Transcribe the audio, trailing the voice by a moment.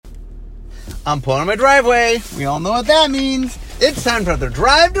I'm pulling on my driveway. We all know what that means. It's time for the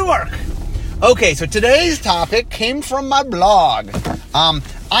drive to work. Okay, so today's topic came from my blog.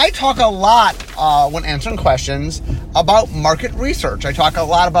 I talk a lot when answering questions about market research. I talk a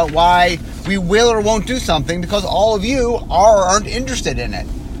lot about why we will or won't do something because all of you aren't interested in it.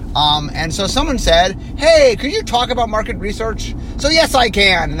 And so someone said, hey, could you talk about market research? So yes, I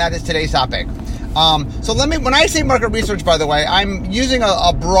can, and that is today's topic. When I say market research, by the way, I'm using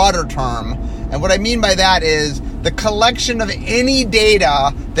a broader term. And what I mean by that is the collection of any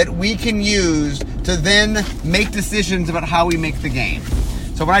data that we can use to then make decisions about how we make the game.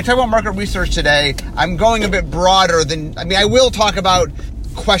 So when I talk about market research today, I'm going a bit broader I will talk about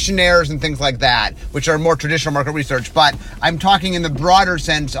questionnaires and things like that, which are more traditional market research, but I'm talking in the broader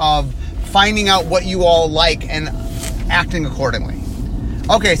sense of finding out what you all like and acting accordingly.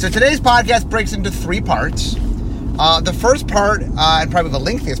 Okay, so today's podcast breaks into 3 parts. The first part, and probably the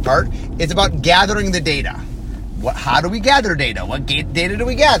lengthiest part, is about gathering the data. How do we gather data? What data do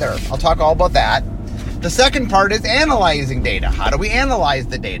we gather? I'll talk all about that. The second part is analyzing data. How do we analyze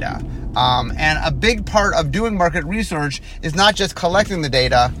the data? And a big part of doing market research is not just collecting the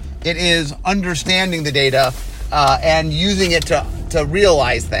data, it is understanding the data and using it to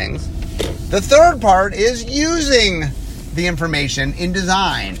realize things. The third part is using the information in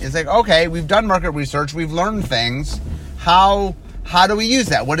design. It's like, okay, we've done market research, we've learned things. How do we use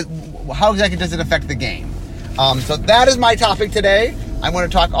that? How exactly does it affect the game? So that is my topic today. I'm going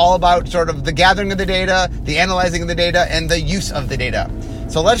to talk all about sort of the gathering of the data, the analyzing of the data, and the use of the data.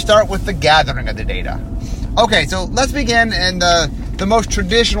 So let's start with the gathering of the data. Okay, so let's begin in the most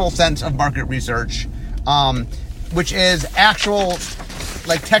traditional sense of market research, which is actual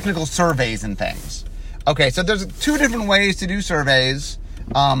technical surveys and things. Okay, so there's 2 different ways to do surveys.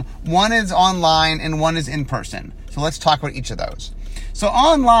 One is online and one is in person. So let's talk about each of those. So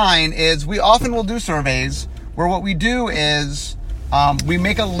online is we often will do surveys where what we do is we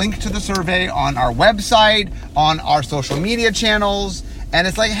make a link to the survey on our website, on our social media channels, and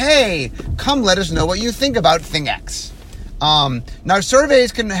it's like, hey, come let us know what you think about thing X. Now,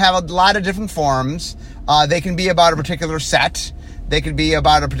 surveys can have a lot of different forms. They can be about a particular set. They could be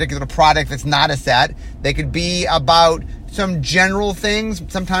about a particular product that's not a set. They could be about some general things.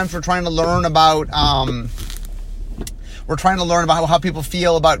 Sometimes we're trying to learn about how people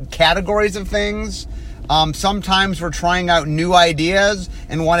feel about categories of things. Sometimes we're trying out new ideas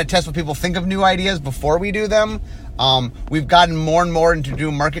and want to test what people think of new ideas before we do them. We've gotten more and more into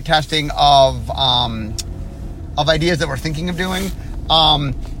doing market testing of ideas that we're thinking of doing.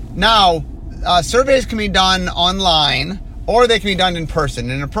 Now, surveys can be done online or they can be done in person.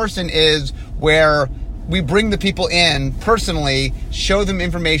 And in person is where we bring the people in personally, show them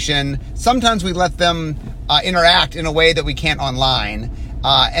information. Sometimes we let them interact in a way that we can't online.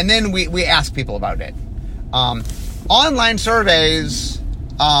 And then we ask people about it. Online surveys,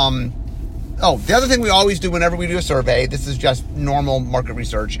 the other thing we always do whenever we do a survey, this is just normal market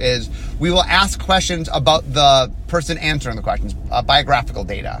research, is we will ask questions about the person answering the questions, biographical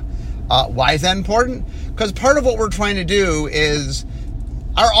data. Why is that important? Because part of what we're trying to do is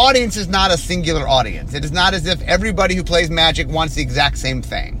our audience is not a singular audience. It is not as if everybody who plays Magic wants the exact same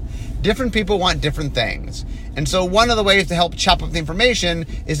thing. Different people want different things. And so one of the ways to help chop up the information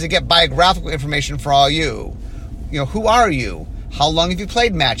is to get biographical information for all you. Who are you? How long have you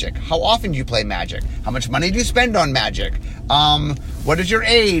played Magic? How often do you play Magic? How much money do you spend on Magic? What is your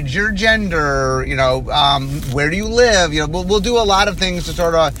age, your gender? Where do you live? We'll do a lot of things to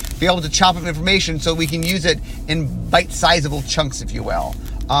sort of be able to chop up information so we can use it in bite-sizable chunks, if you will.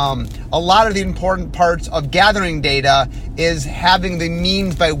 A lot of the important parts of gathering data is having the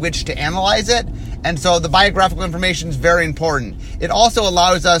means by which to analyze it. And so the biographical information is very important. It also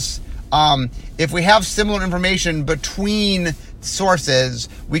allows us, if we have similar information between sources,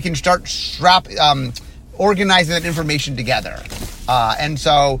 we can start organizing that information together. And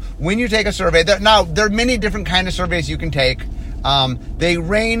so when you take a survey, there are many different kinds of surveys you can take. They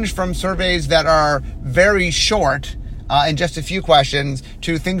range from surveys that are very short, in just a few questions,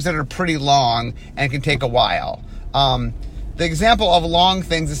 to things that are pretty long and can take a while. The example of long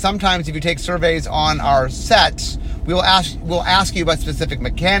things is sometimes if you take surveys on our sets, we'll ask you about specific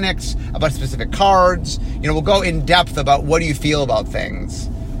mechanics, about specific cards. We'll go in depth about what do you feel about things.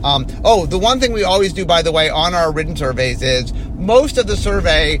 The one thing we always do, by the way, on our written surveys is most of the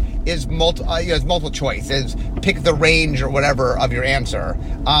survey is multiple choice, is pick the range or whatever of your answer.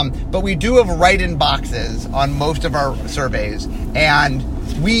 But we do have write-in boxes on most of our surveys, and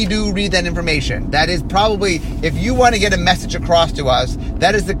we do read that information. That is probably, if you want to get a message across to us,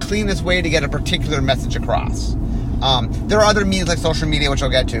 that is the cleanest way to get a particular message across. There are other means like social media, which I'll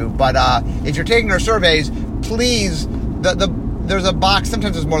get to, but if you're taking our surveys, please, there's a box,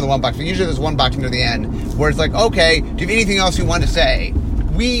 sometimes there's more than one box, but usually there's one box near the end, where it's like, okay, do you have anything else you want to say?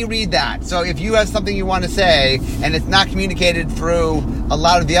 We read that. So if you have something you want to say, and it's not communicated through a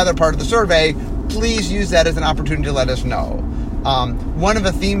lot of the other part of the survey, please use that as an opportunity to let us know. One of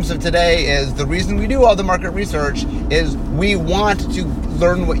the themes of today is the reason we do all the market research is we want to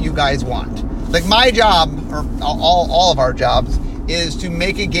learn what you guys want. Like my job, or all of our jobs, is to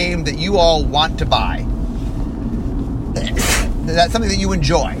make a game that you all want to buy. That's something that you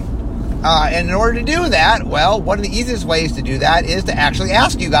enjoy. And in order to do that, well, one of the easiest ways to do that is to actually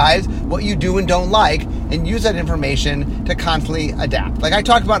ask you guys what you do and don't like and use that information to constantly adapt. Like I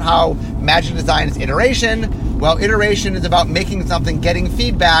talked about how Magic Design is iteration. Well, iteration is about making something, getting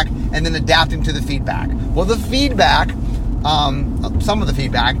feedback, and then adapting to the feedback. Well, the feedback, some of the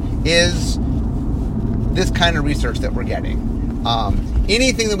feedback, is this kind of research that we're getting.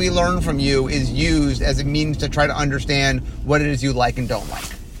 Anything that we learn from you is used as a means to try to understand what it is you like and don't like.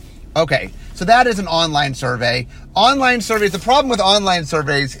 Okay, so that is an online survey. Online surveys, the problem with online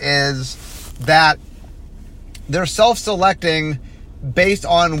surveys is that they're self-selecting based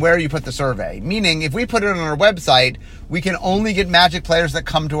on where you put the survey. Meaning, if we put it on our website, we can only get Magic players that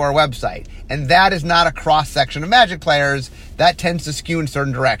come to our website. And that is not a cross-section of Magic players. That tends to skew in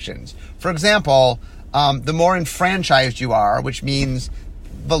certain directions. For example, the more enfranchised you are, which means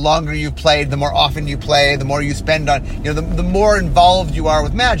the longer you've played, the more often you play, the more you spend on, the more involved you are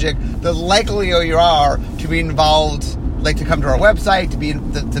with Magic, the likelier you are to be involved, like to come to our website, to be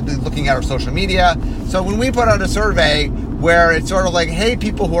looking at our social media. So when we put out a survey where it's sort of like, hey,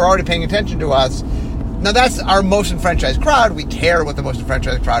 people who are already paying attention to us, now that's our most enfranchised crowd. We care what the most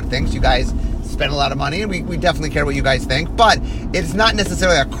enfranchised crowd thinks. You guys spend a lot of money, and we definitely care what you guys think, but it's not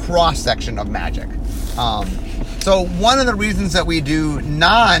necessarily a cross-section of Magic. So one of the reasons that we do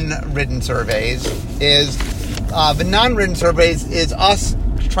non-written surveys is the non-written surveys is us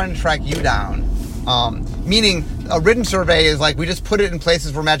trying to track you down. Meaning a written survey is like we just put it in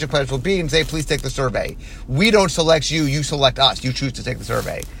places where Magic players will be and say, please take the survey. We don't select you, you select us. You choose to take the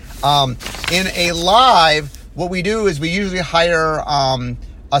survey. In a live, what we do is we usually hire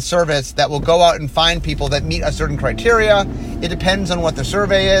a service that will go out and find people that meet a certain criteria. It depends on what the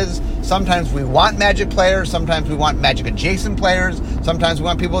survey is. Sometimes we want Magic players. Sometimes we want Magic adjacent players. Sometimes we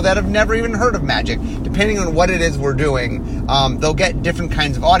want people that have never even heard of Magic. Depending on what it is we're doing, they'll get different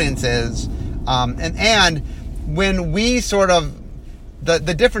kinds of audiences. And when we sort of, the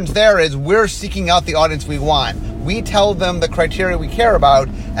difference there is we're seeking out the audience we want. We tell them the criteria we care about,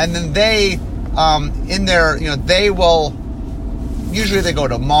 and then they, they will, usually they go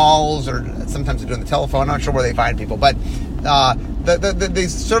to malls, or sometimes they do it on the telephone. I'm not sure where they find people, but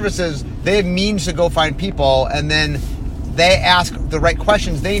these services, they have means to go find people, and then they ask the right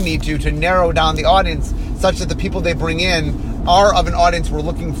questions they need to narrow down the audience such that the people they bring in are of an audience we're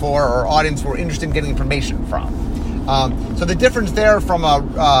looking for, or audience we're interested in getting information from. So the difference there from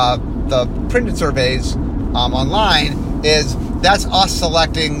the printed surveys online is that's us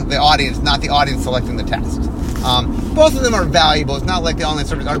selecting the audience, not the audience selecting the test. Both of them are valuable. It's not like the online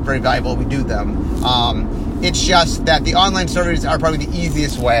surveys aren't very valuable. We do them. It's just that the online surveys are probably the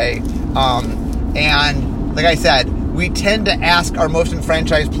easiest way. And like I said, we tend to ask our most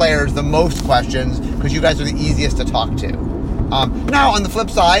enfranchised players the most questions because you guys are the easiest to talk to. Now, on the flip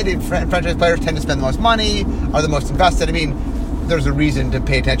side, enfranchised players tend to spend the most money, are the most invested. I mean, there's a reason to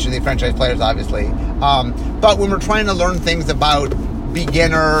pay attention to the enfranchised players, obviously. But when we're trying to learn things about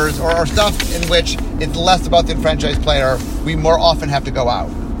beginners or stuff in which it's less about the enfranchised player, we more often have to go out.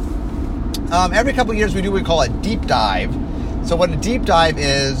 Every couple of years we do what we call a deep dive. So what a deep dive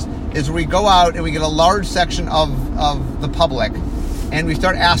is where we go out and we get a large section of the public and we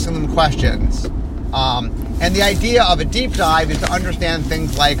start asking them questions. And the idea of a deep dive is to understand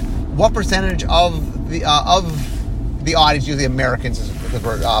things like what percentage of the audience, usually Americans is the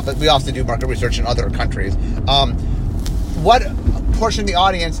word, but we also do market research in other countries. What portion of the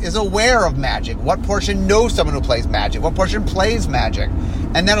audience is aware of Magic? What portion knows someone who plays Magic? What portion plays Magic?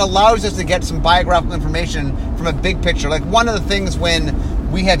 And that allows us to get some biographical information from a big picture. Like one of the things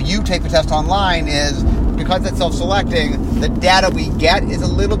when we have you take the test online is, because it's self-selecting, the data we get is a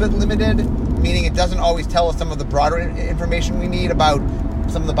little bit limited, meaning it doesn't always tell us some of the broader information we need about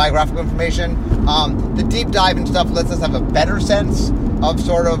some of the biographical information. The deep dive and stuff lets us have a better sense of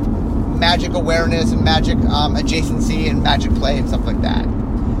sort of Magic awareness and Magic adjacency and Magic play and stuff like that.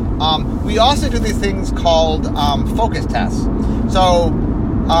 We also do these things called focus tests. So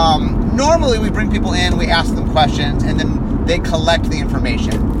normally we bring people in, we ask them questions, and then they collect the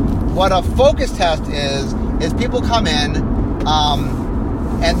information. What a focus test is is people come in,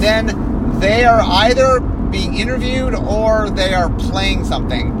 and then they are either being interviewed or they are playing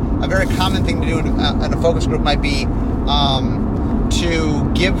something. A very common thing to do in a focus group might be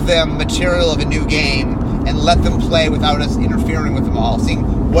to give them material of a new game and let them play without us interfering with them all,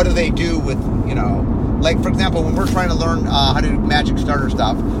 seeing what do they do with, like, for example, when we're trying to learn how to do Magic starter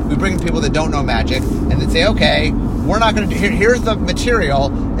stuff, we bring in people that don't know Magic and then say, okay, we're not going to do, here's the material,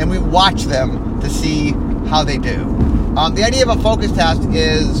 and we watch them to see how they do. The idea of a focus test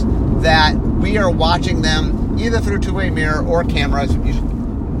is that we are watching them either through a two-way mirror or cameras,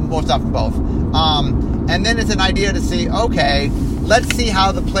 most often both. And then it's an idea to see, okay, let's see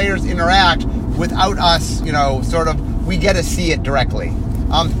how the players interact without us, we get to see it directly.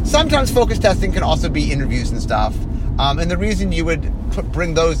 Sometimes focus testing can also be interviews and stuff. And the reason you would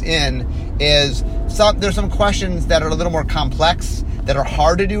bring those in is there's some questions that are a little more complex, that are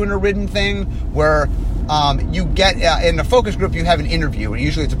hard to do in a written thing, where you get, in a focus group, you have an interview.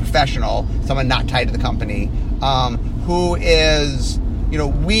 Usually it's a professional, someone not tied to the company, who is,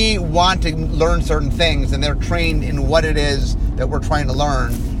 we want to learn certain things, and they're trained in what it is that we're trying to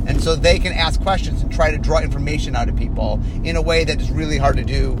learn. And so they can ask questions and try to draw information out of people in a way that is really hard to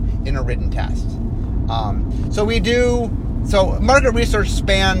do in a written test. So market research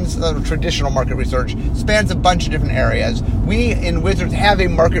spans, traditional market research, spans a bunch of different areas. We in Wizards have a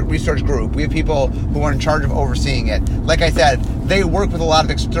market research group. We have people who are in charge of overseeing it. Like I said, they work with a lot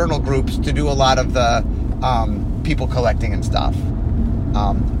of external groups to do a lot of the people collecting and stuff.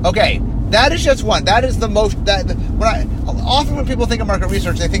 Okay, that is just one. That is the most, often when people think of market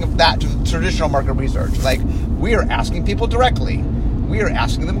research, they think of that traditional market research. Like, we are asking people directly. We are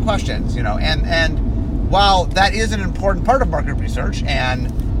asking them questions, and while that is an important part of market research, and,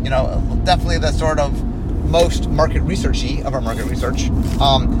 definitely the sort of most market researchy of our market research,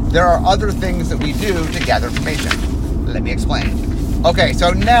 there are other things that we do to gather information. Let me explain. Okay, so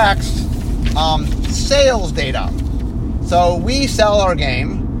next, sales data. So we sell our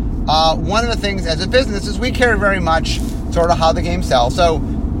game. One of the things as a business is we care very much sort of how the game sells. So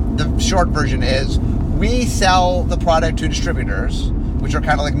the short version is we sell the product to distributors, which are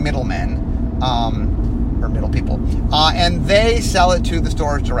kind of like middlemen, or middle people, and they sell it to the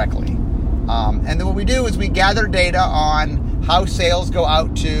stores directly. And then what we do is we gather data on how sales go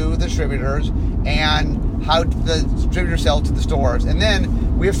out to the distributors and how the distributors sell to the stores. And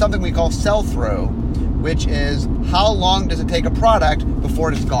then we have something we call sell-through, which is how long does it take a product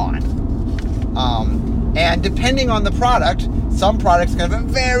before it is gone. And depending on the product, some products can have a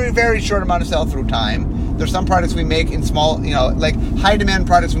very, very short amount of sell-through time. There's some products we make in small, like high-demand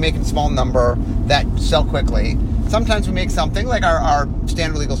products we make in small number that sell quickly. Sometimes we make something like our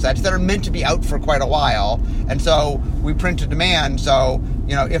standard legal sets that are meant to be out for quite a while, and so we print to demand, so,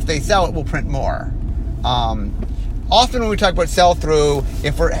 if they sell it, we'll print more. Often when we talk about sell-through,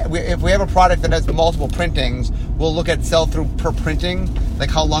 if we have a product that has multiple printings, we'll look at sell-through per printing,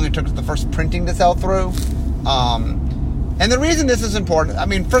 like how long it took the first printing to sell through. And the reason this is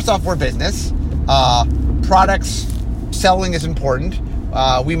important, first off, we're business. Products selling is important.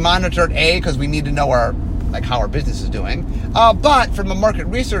 We monitor it, because we need to know how our business is doing. But from a market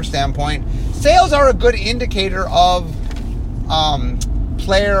research standpoint, sales are a good indicator of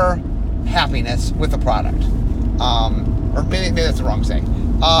player happiness with the product. Or maybe that's the wrong saying.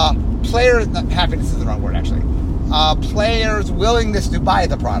 Happiness is the wrong word, actually. Players' willingness to buy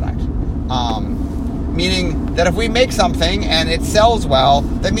the product. Meaning that if we make something and it sells well,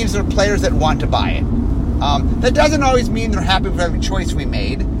 that means there are players that want to buy it. That doesn't always mean they're happy with every choice we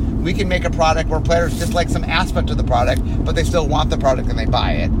made. We can make a product where players dislike some aspect of the product, but they still want the product and they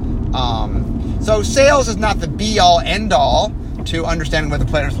buy it. So sales is not the be-all, end-all to understanding whether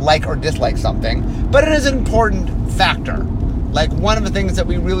players like or dislike something, but it is an important factor. Like, one of the things that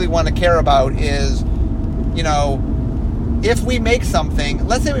we really want to care about is, if we make something,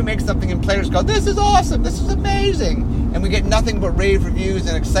 let's say we make something and players go, this is awesome, this is amazing, and we get nothing but rave reviews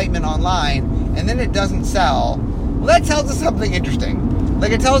and excitement online, and then it doesn't sell, well, that tells us something interesting.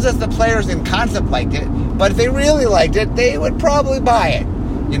 Like, it tells us the players in concept liked it, but if they really liked it, they would probably buy it.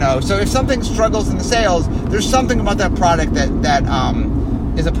 So if something struggles in the sales, there's something about that product that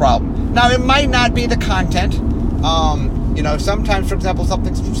is a problem. Now, it might not be the content. Sometimes, for example,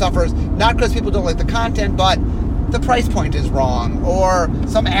 something suffers not because people don't like the content, but the price point is wrong, or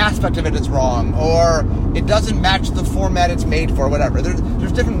some aspect of it is wrong, or it doesn't match the format it's made for, whatever.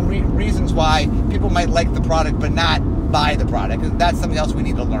 There's different reasons why people might like the product but not buy the product. That's something else we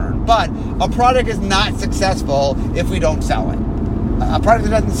need to learn. But a product is not successful if we don't sell it. A product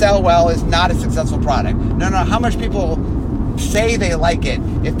that doesn't sell well is not a successful product. No, how much people say they like it,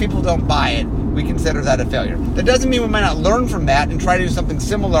 if people don't buy it, we consider that a failure. That doesn't mean we might not learn from that and try to do something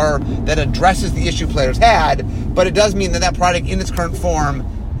similar that addresses the issue players had, but it does mean that that product in its current form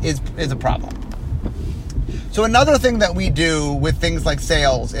is a problem. So another thing that we do with things like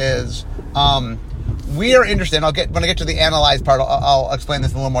sales is we are interested, when I get to the analyze part, I'll explain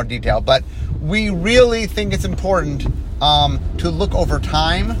this in a little more detail, but we really think it's important to look over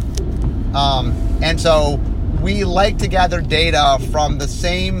time. And so we like to gather data from the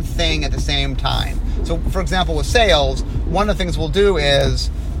same thing at the same time. So, for example, with sales, one of the things we'll do is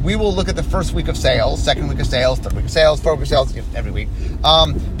we will look at the first week of sales, second week of sales, third week of sales, fourth week of sales, every week.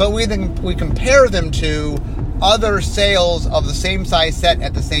 But we compare them to other sales of the same size set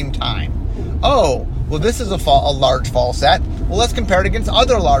at the same time. Oh, well, this is a large fall set. Well, let's compare it against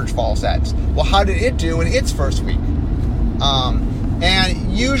other large fall sets. Well, how did it do in its first week?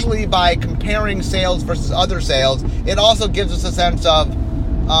 And usually by comparing sales versus other sales, it also gives us a sense of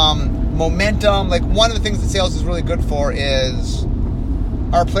momentum. Like, one of the things that sales is really good for is,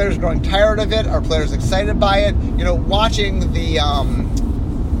 are players growing tired of it? Are players excited by it? You know, watching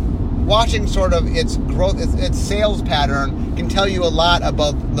sort of its growth, its sales pattern can tell you a lot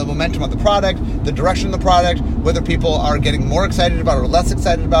about the momentum of the product, the direction of the product, whether people are getting more excited about it or less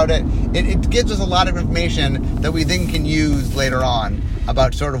excited about it. It gives us a lot of information that we then can use later on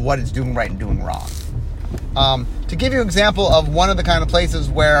about sort of what it's doing right and doing wrong. To give you an example of one of the kind of places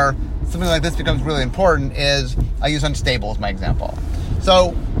where something like this becomes really important is, I use Unstable as my example.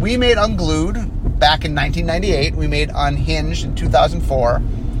 So we made Unglued back in 1998. We made Unhinged in 2004.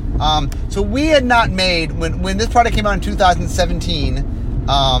 So we had not made, when this product came out in 2017,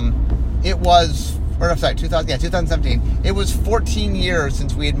 it was, 2017, it was 14 years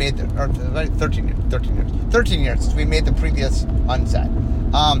since we had made, 13 years since we made the previous Unset.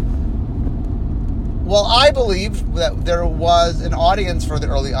 Well, I believe that there was an audience for the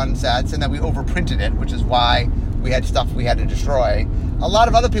early Unsets and that we overprinted it, which is why we had stuff we had to destroy. A lot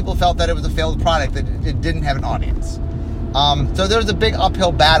of other people felt that it was a failed product, that it didn't have an audience. So there was a big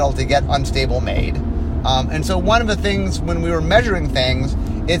uphill battle to get Unstable made. And so one of the things, when we were measuring things,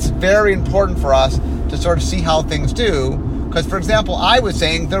 it's very important for us to sort of see how things do. Because, for example, I was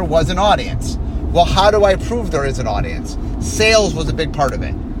saying there was an audience. Well, how do I prove there is an audience? Sales was a big part of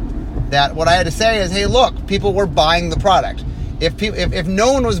it. That what I had to say is, hey, look, people were buying the product. If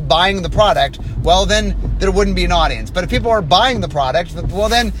no one was buying the product, well, then there wouldn't be an audience. But if people are buying the product, well,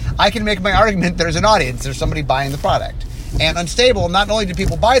 then I can make my argument there's an audience. There's somebody buying the product. And Unstable, not only did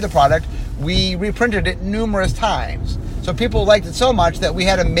people buy the product, we reprinted it numerous times. So people liked it so much that we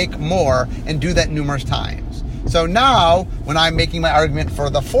had to make more and do that numerous times. So now, when I'm making my argument for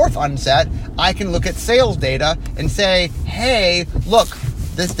the fourth Unset, I can look at sales data and say, hey, look,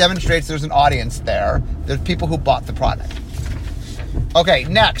 this demonstrates there's an audience there. There's people who bought the product. Okay,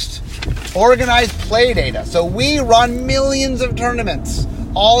 next, organized play data. So we run millions of tournaments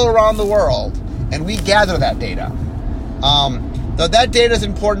all around the world, and we gather that data. So that data is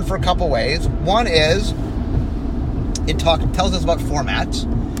important for a couple ways. One is it tells us about formats.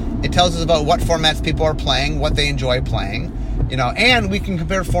 It tells us about what formats people are playing, what they enjoy playing, and we can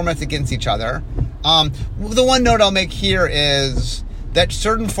compare formats against each other. The one note I'll make here is that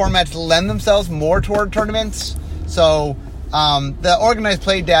certain formats lend themselves more toward tournaments. So the organized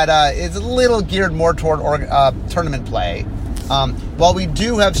play data is a little geared more toward tournament play. While we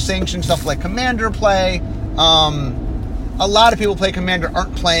do have sanctioned stuff like Commander play, a lot of people play Commander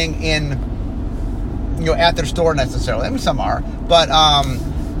aren't playing in, at their store necessarily. I mean, some are, but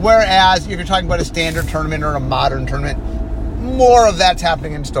whereas if you're talking about a standard tournament or a modern tournament, more of that's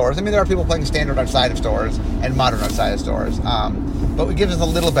happening in stores. I mean, there are people playing standard outside of stores and modern outside of stores, but it gives us a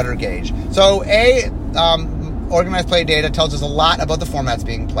little better gauge. So, organized play data tells us a lot about the formats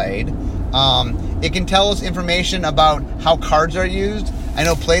being played. It can tell us information about how cards are used. I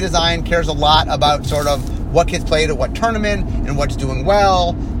know Play Design cares a lot about sort of what gets played at what tournament and what's doing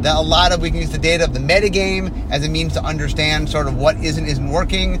well. That we can use the data of the metagame as a means to understand sort of what isn't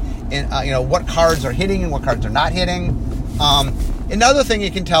working, and what cards are hitting and what cards are not hitting. Another thing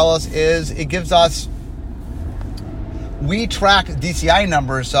it can tell us is it gives us, we track DCI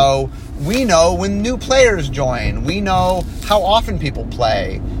numbers, so we know when new players join. We know how often people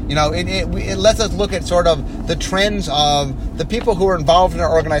play. It lets us look at sort of the trends of the people who are involved in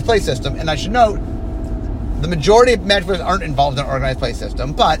our organized play system. And I should note, the majority of Magic players aren't involved in an organized play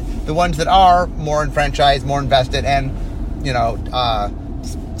system, but the ones that are more enfranchised, more invested, and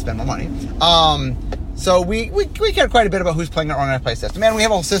spend more money. So we care quite a bit about who's playing our organized play system, and we have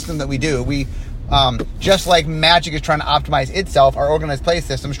a whole system that we do. We just like Magic is trying to optimize itself, our organized play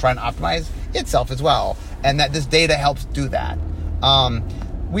system is trying to optimize itself as well, and that this data helps do that.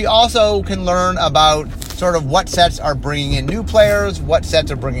 we also can learn about sort of what sets are bringing in new players, what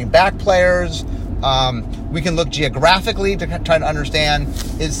sets are bringing back players. We can look geographically to try to understand,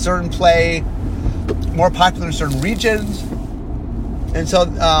 is certain play more popular in certain regions? And so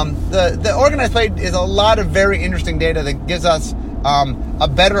the organized play is a lot of very interesting data that gives us a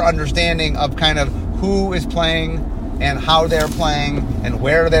better understanding of kind of who is playing and how they're playing and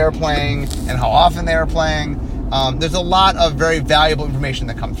where they're playing and how often they're playing. There's a lot of very valuable information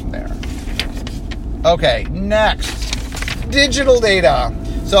that comes from there. Okay, next, digital data.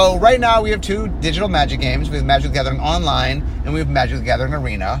 So right now we have 2 digital Magic games. We have Magic the Gathering Online and we have Magic the Gathering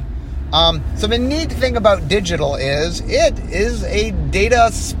Arena. So the neat thing about digital is it is a data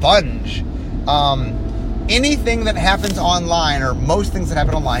sponge. Anything that happens online, or most things that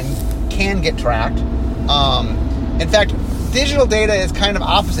happen online, can get tracked. In fact, digital data is kind of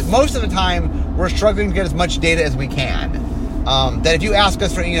opposite. Most of the time, we're struggling to get as much data as we can. That if you ask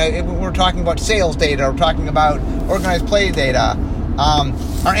us for, if we're talking about sales data, or talking about organized play data,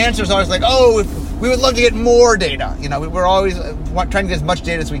 our answer is always like, we would love to get more data. We're always trying to get as much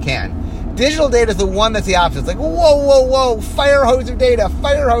data as we can. Digital data is the one that's the opposite. It's like, whoa, fire hose of data.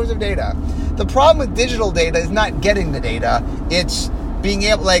 The problem with digital data is not getting the data. It's being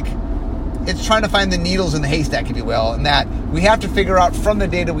able, it's trying to find the needles in the haystack, if you will, and that we have to figure out from the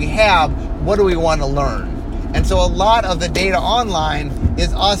data we have, what do we want to learn? And so a lot of the data online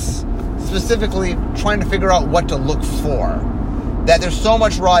is us specifically trying to figure out what to look for. That there's so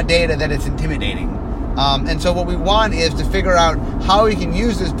much raw data that it's intimidating. And so what we want is to figure out how we can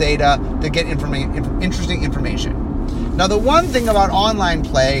use this data to get interesting information. Now, the one thing about online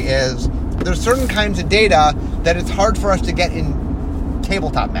play is there's certain kinds of data that it's hard for us to get in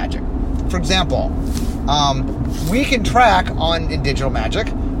tabletop Magic. For example, we can track in digital Magic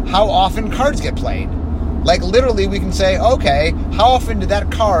how often cards get played. Like literally we can say, okay, how often did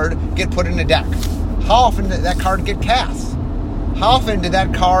that card get put in a deck? How often did that card get cast? How often did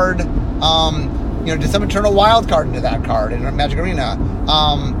that card, did someone turn a wild card into that card in Magic Arena?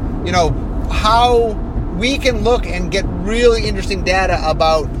 How we can look and get really interesting data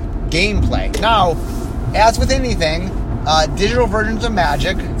about gameplay. Now, as with anything, digital versions of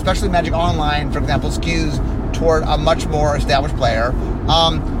Magic, especially Magic Online, for example, skews toward a much more established player.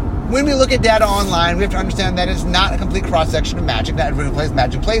 When we look at data online, we have to understand that it's not a complete cross-section of Magic. Not everyone who plays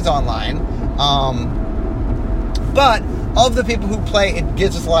Magic plays online. But of the people who play, it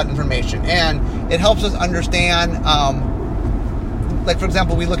gives us a lot of information. And it helps us understand, for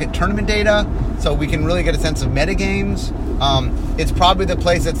example, we look at tournament data, so we can really get a sense of metagames. It's probably the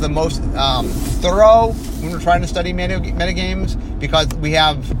place that's the most thorough when we're trying to study metagames, because we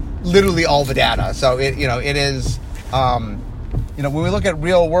have literally all the data. So it is, when we look at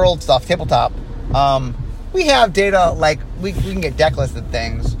real world stuff, tabletop, we have data, we can get deck listed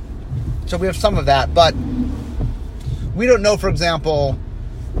things. So we have some of that, but we don't know, for example,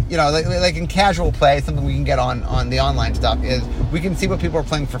 like in casual play, something we can get on the online stuff is we can see what people are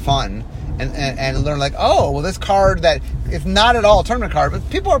playing for fun and learn this card that is not at all a tournament card, but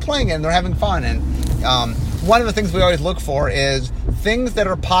people are playing it and they're having fun. And one of the things we always look for is things that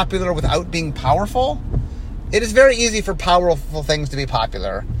are popular without being powerful. It is very easy for powerful things to be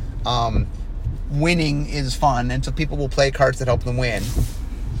popular. Winning is fun, and so people will play cards that help them win.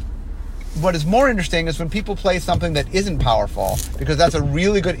 What is more interesting is when people play something that isn't powerful, because that's a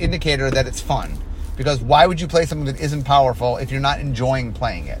really good indicator that it's fun. Because why would you play something that isn't powerful if you're not enjoying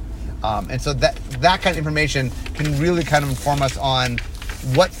playing it? And so that kind of information can really kind of inform us on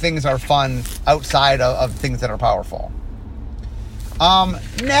what things are fun outside of things that are powerful.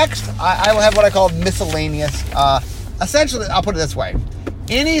 Next, I will have what I call miscellaneous. Essentially, I'll put it this way.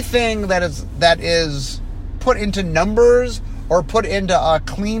 Anything that is put into numbers or put into a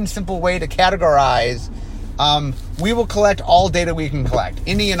clean, simple way to categorize, we will collect all data we can collect.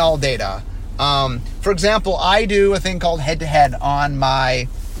 Any and all data. For example, I do a thing called head-to-head on my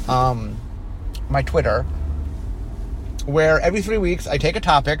Twitter, where every 3 weeks I take a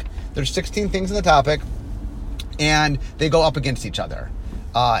topic. There's 16 things in the topic, and they go up against each other.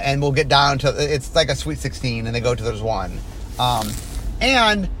 And we'll get down to, it's like a Sweet 16, and they go to there's one.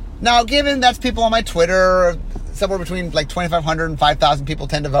 And now, given that's people on my Twitter, somewhere between 2,500 and 5,000 people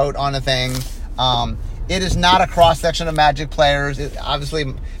tend to vote on a thing. It is not a cross-section of Magic players.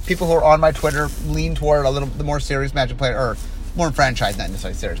 Obviously, people who are on my Twitter lean toward the more serious Magic player, or more in franchise, not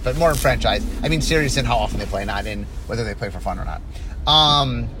necessarily serious, but more in franchise. I mean serious in how often they play, not in whether they play for fun or not.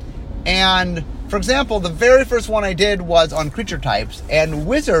 And, for example, the very first one I did was on creature types, and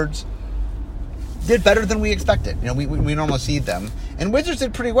Wizards did better than we expected. We normally seed them. And Wizards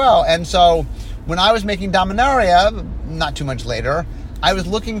did pretty well. And so when I was making Dominaria, not too much later, I was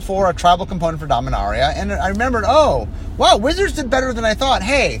looking for a tribal component for Dominaria, and I remembered, oh, wow, wizards did better than I thought.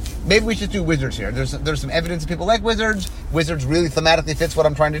 Hey, maybe we should do wizards here. There's some evidence that people like wizards. Wizards really thematically fits what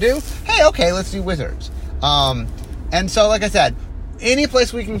I'm trying to do. Hey, okay, let's do wizards. And so, like I said, any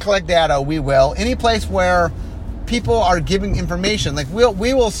place we can collect data, we will. Any place where people are giving information, like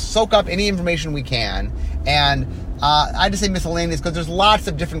we will soak up any information we can. And I just say miscellaneous because there's lots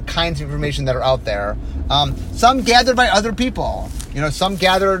of different kinds of information that are out there. Some gathered by other people. Some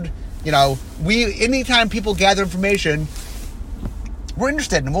gathered, anytime people gather information, we're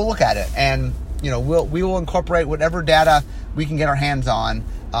interested and we'll look at it. And, we will incorporate whatever data we can get our hands on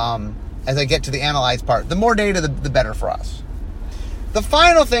as I get to the analyze part. The more data, the better for us. The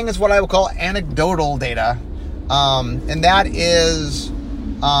final thing is what I will call anecdotal data. And that is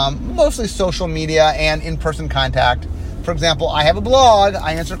mostly social media and in-person contact. For example, I have a blog.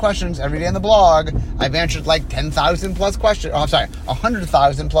 I answer questions every day on the blog. I've answered like 10,000 plus questions.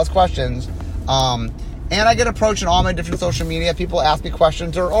 100,000 plus questions. And I get approached in all my different social media. People ask me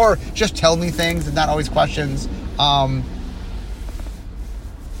questions or just tell me things and not always questions.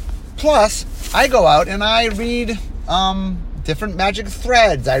 Plus, I go out and I read different magic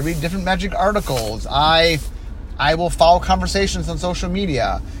threads. I read different magic articles. I will follow conversations on social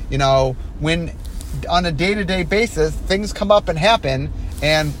media. When on a day-to-day basis, things come up and happen,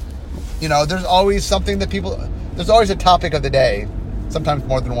 and, there's always something that there's always a topic of the day, sometimes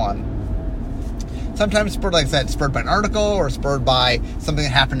more than one. Sometimes spurred, like I said, spurred by an article or spurred by something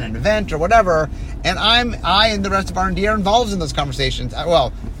that happened at an event or whatever, and I and the rest of R&D are involved in those conversations.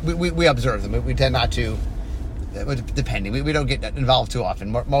 Well, we observe them. We tend not to, depending. We don't get involved too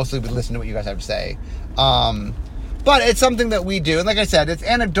often. Mostly we listen to what you guys have to say. But it's something that we do. And like I said, it's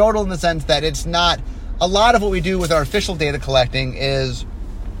anecdotal in the sense that it's not... A lot of what we do with our official data collecting is...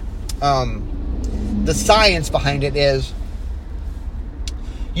 the science behind it is...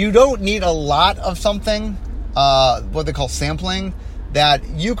 You don't need a lot of something, what they call sampling, that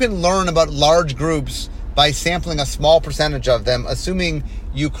you can learn about large groups by sampling a small percentage of them, assuming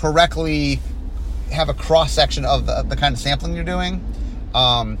you correctly have a cross-section of the kind of sampling you're doing.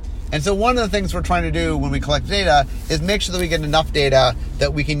 And so one of the things we're trying to do when we collect data is make sure that we get enough data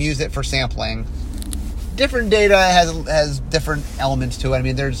that we can use it for sampling. Different data has different elements to it. I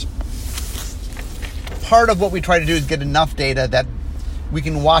mean, there's part of what we try to do is get enough data that we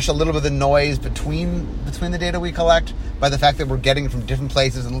can wash a little bit of the noise between the data we collect by the fact that we're getting it from different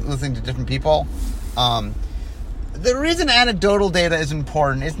places and listening to different people. The reason anecdotal data is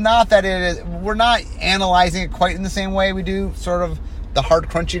important is not that we're not analyzing it quite in the same way we do sort of the hard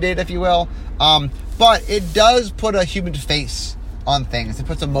crunchy data, if you will. But it does put a human face on things. It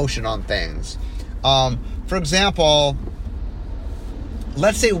puts emotion on things. For example,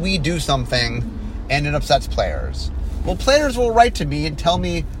 let's say we do something and it upsets players. Well, players will write to me and tell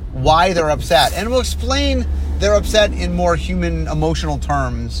me why they're upset. And we'll explain they're upset in more human, emotional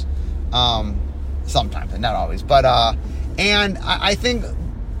terms. Sometimes, not always. But, and I think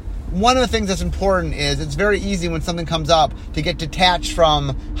one of the things that's important is it's very easy when something comes up to get detached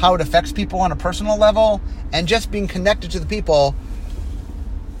from how it affects people on a personal level and just being connected to the people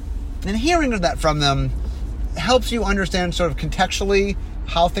and hearing that from them helps you understand sort of contextually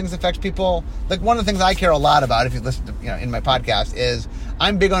how things affect people. Like one of the things I care a lot about, if you listen to, in my podcast, is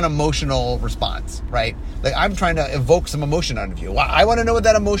I'm big on emotional response, right? Like I'm trying to evoke some emotion out of you. I want to know what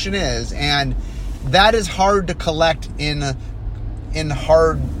that emotion is, and that is hard to collect in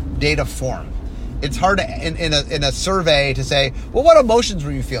hard data form. It's hard to, in a survey to say, well, what emotions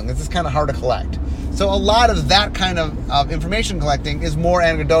were you feeling? This is kind of hard to collect. So a lot of that kind of information collecting is more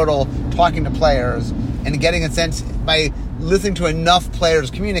anecdotal, talking to players and getting a sense by listening to enough players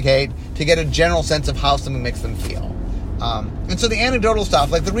communicate to get a general sense of how something makes them feel. And so the anecdotal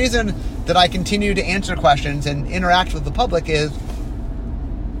stuff, like the reason that I continue to answer questions and interact with the public is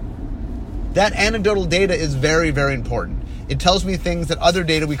that anecdotal data is very, very important. It tells me things that other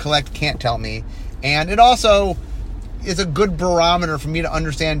data we collect can't tell me. And it also is a good barometer for me to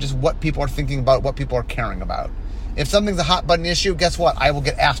understand just what people are thinking about, what people are caring about. If something's a hot button issue, guess what? I will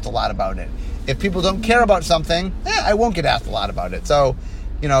get asked a lot about it. If people don't care about something, I won't get asked a lot about it. So,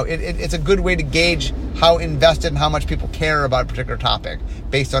 it's a good way to gauge how invested and how much people care about a particular topic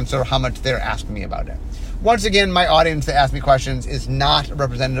based on sort of how much they're asking me about it. Once again, my audience that asks me questions is not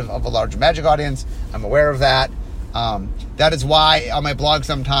representative of a larger Magic audience. I'm aware of that. That is why on my blog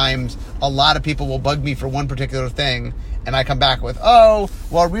sometimes a lot of people will bug me for one particular thing, and I come back with,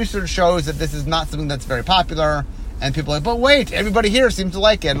 research shows that this is not something that's very popular, and people are like, but wait, everybody here seems to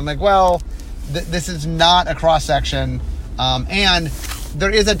like it. And I'm like, well, this is not a cross-section, and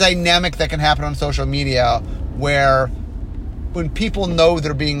there is a dynamic that can happen on social media where when people know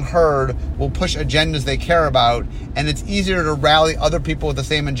they're being heard, will push agendas they care about, and it's easier to rally other people with the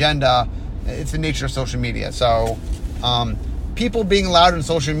same agenda. It's the nature of social media. So people being loud in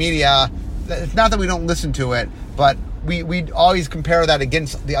social media, it's not that we don't listen to it, but we always compare that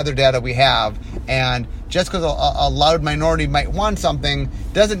against the other data we have. And just because a loud minority might want something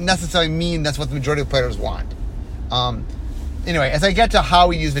doesn't necessarily mean that's what the majority of players want. Anyway, as I get to how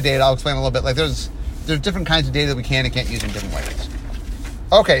we use the data, I'll explain a little bit. Like there's different kinds of data that we can and can't use in different ways.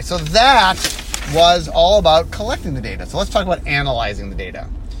 Okay, so that was all about collecting the data. So let's talk about analyzing the data.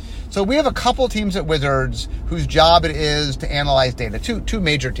 So we have a couple teams at Wizards whose job it is to analyze data. Two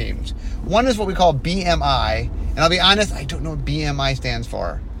major teams. One is what we call BMI, and I'll be honest, I don't know what BMI stands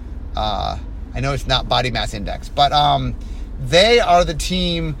for. I know it's not body mass index, but they are the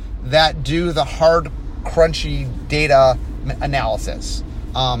team that do the hard, crunchy data analysis.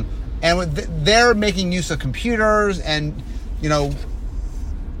 And they're making use of computers, and the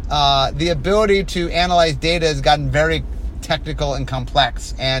ability to analyze data has gotten very technical and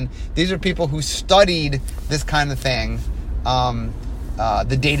complex. And these are people who studied this kind of thing,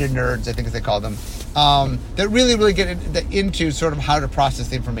 the data nerds, I think as they call them, that really get into sort of how to process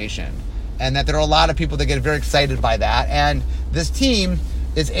the information. And that there are a lot of people that get very excited by that. And this team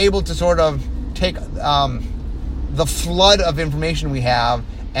is able to sort of take the flood of information we have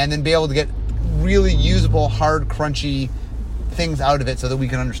and then be able to get really usable, hard, crunchy things out of it so that we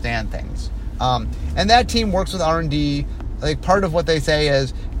can understand things. And that team works with R&D. Like part of what they say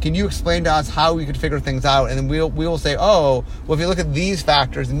is, can you explain to us how we could figure things out? And then we will say, oh, well, if you look at these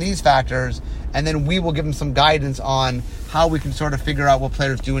factors and these factors, and then we will give them some guidance on how we can sort of figure out what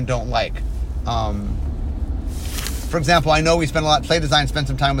players do and don't like. For example, I know we spent a lot, Play Design spent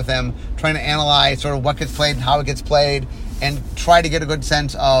some time with them trying to analyze sort of what gets played and how it gets played, and try to get a good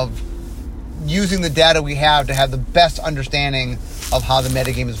sense of using the data we have to have the best understanding of how the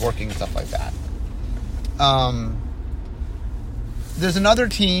metagame is working and stuff like that. There's another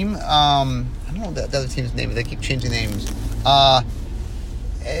team, I don't know the other team's name, they keep changing names. I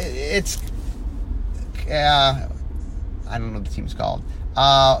don't know what the team's called.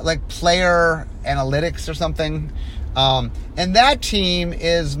 Like Player Analytics or something. And that team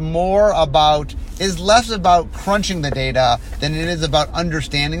is less about crunching the data than it is about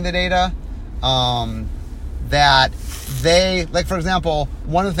understanding the data. That they, like for example,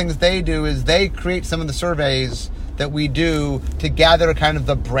 one of the things they do is they create some of the surveys that we do to gather kind of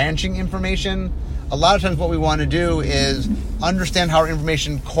the branching information. A lot of times what we want to do is understand how our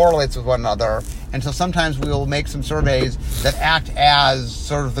information correlates with one another. And so sometimes we will make some surveys that act as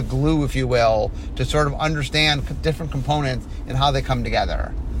sort of the glue, if you will, to sort of understand different components and how they come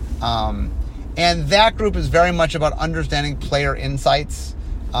together. And that group is very much about understanding player insights.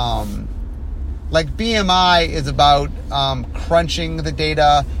 Like BMI is about crunching the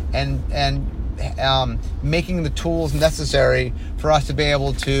data and making the tools necessary for us to be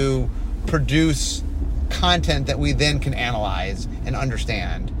able to produce content that we then can analyze and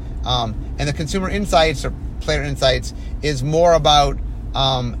understand. And the consumer insights or player insights is more about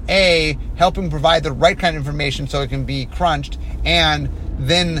helping provide the right kind of information so it can be crunched, and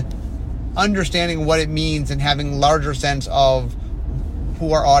then understanding what it means and having larger sense of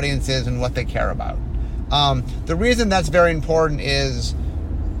who our audience is and what they care about. The reason that's very important is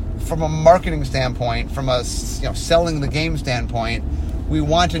from a marketing standpoint, from a selling the game standpoint, we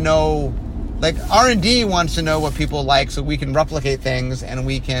want to know, like R&D wants to know what people like so we can replicate things and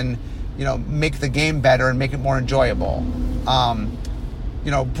we can, make the game better and make it more enjoyable.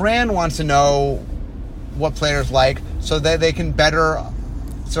 Brand wants to know what players like so that they can better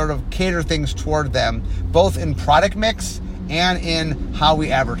sort of cater things toward them, both in product mix and in how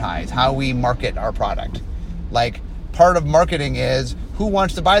we advertise, how we market our product. Like part of marketing is who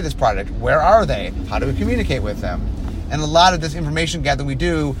wants to buy this product? Where are they? How do we communicate with them? And a lot of this information gathering we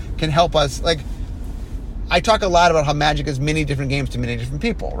do can help us. Like, I talk a lot about how Magic is many different games to many different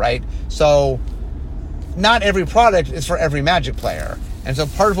people, right? So not every product is for every Magic player. And so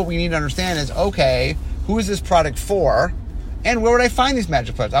part of what we need to understand is, okay, who is this product for? And where would I find these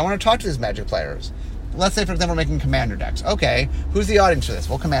Magic players? I want to talk to these Magic players. Let's say, for example, we're making Commander decks. Okay, who's the audience for this?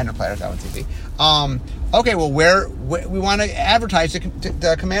 Well, Commander players, that one's easy. Okay, well, where we want to advertise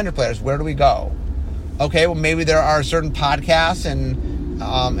to Commander players. Where do we go? Okay, well, maybe there are certain podcasts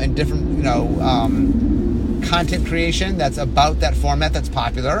and different, content creation that's about that format that's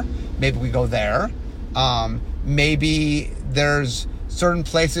popular. Maybe we go there. Maybe there's certain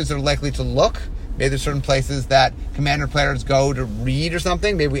places that are likely to look. Maybe there's certain places that Commander players go to read or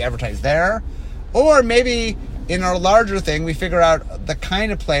something. Maybe we advertise there. Or maybe in our larger thing, we figure out the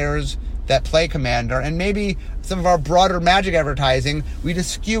kind of players that play Commander, and maybe some of our broader Magic advertising, we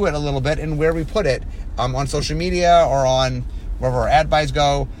just skew it a little bit in where we put it on social media or on wherever our ad buys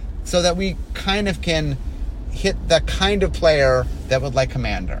go, so that we kind of can hit the kind of player that would like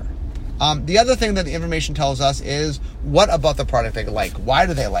Commander. The other thing that the information tells us is what about the product they like. Why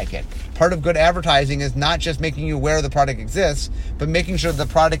do they like it? Part of good advertising is not just making you aware the product exists, but making sure the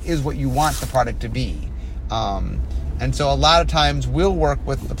product is what you want the product to be. And so a lot of times we'll work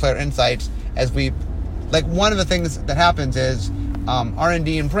with the player insights as we, like one of the things that happens is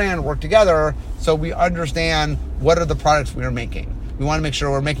R&D and brand work together, so we understand what are the products we are making. We want to make sure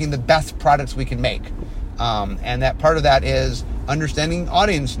we're making the best products we can make. And that part of that is understanding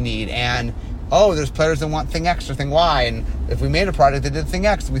audience need and, there's players that want thing X or thing Y, and if we made a product that did thing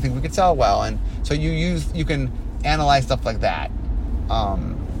X, we think we could sell well. And so you can analyze stuff like that.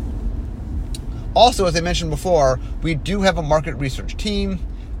 Also, as I mentioned before, we do have a market research team.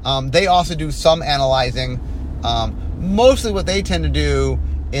 They also do some analyzing. Mostly what they tend to do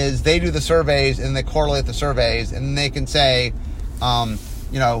is they do the surveys and they correlate the surveys, and they can say,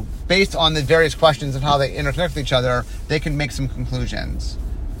 based on the various questions and how they interconnect with each other, they can make some conclusions.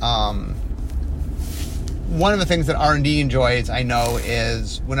 One of the things that R&D enjoys, I know,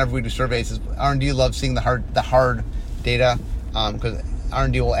 is whenever we do surveys, is R&D loves seeing the hard data, because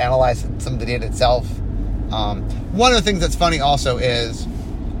R&D will analyze some of the data itself. One of the things that's funny also is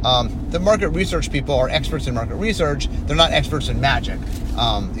the market research people are experts in market research. They're not experts in Magic.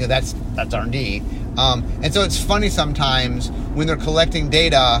 That's R&D. And so it's funny sometimes when they're collecting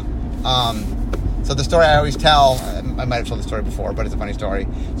data. So the story I always tell, I might have told the story before, but it's a funny story.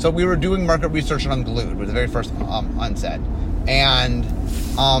 So we were doing market research on Unglued, was the very first unset. And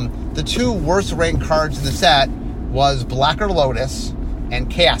the two worst ranked cards in the set was Blacker Lotus and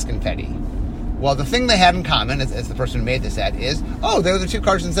Chaos Confetti. Well, the thing they had in common, as the person who made the set, is, they were the two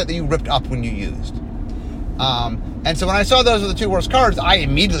cards in the set that you ripped up when you used. And so when I saw those were the two worst cards, I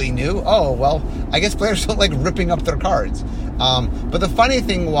immediately knew, I guess players don't like ripping up their cards. But the funny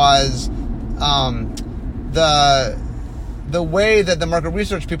thing was, the way that the market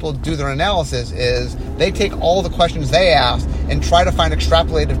research people do their analysis is they take all the questions they asked and try to find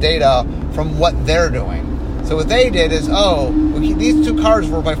extrapolative data from what they're doing. So what they did is, these two cards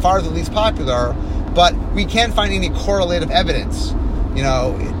were by far the least popular, but we can't find any correlative evidence,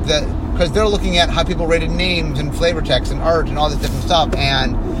 because they're looking at how people rated names and flavor text and art and all this different stuff.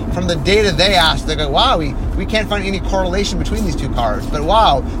 And from the data they asked, they go, wow, we can't find any correlation between these two cards. But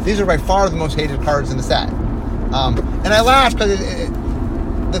wow, these are by far the most hated cards in the set. And I laughed because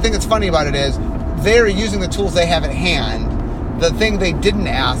the thing that's funny about it is they're using the tools they have at hand. The thing they didn't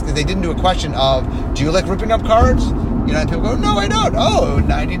ask is they didn't do a question of, do you like ripping up cards? And people go, no, I don't.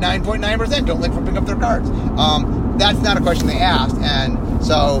 99.9% don't like ripping up their cards. That's not a question they asked. And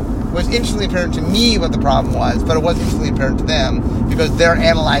so it was instantly apparent to me what the problem was, but it was instantly apparent to them because they're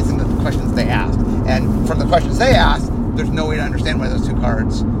analyzing the questions they asked. And from the questions they asked, there's no way to understand why those two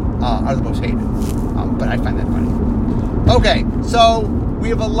cards are the most hated. But I find that funny. Okay, so we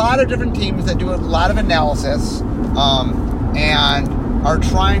have a lot of different teams that do a lot of analysis and are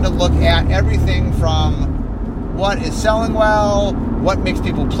trying to look at everything from what is selling well, what makes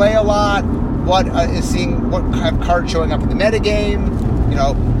people play a lot, what kind of cards showing up in the metagame,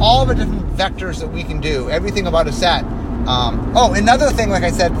 all the different vectors that we can do, everything about a set. Another thing, like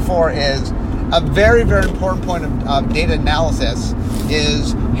I said before, is a very, very important point of data analysis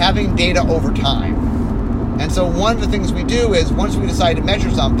is having data over time. And so one of the things we do is once we decide to measure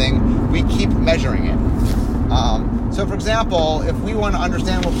something, we keep measuring it. So for example, if we want to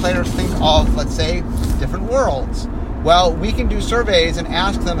understand what players think of, let's say, different worlds, well, we can do surveys and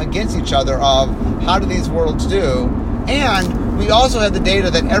ask them against each other of how do these worlds do. And we also have the data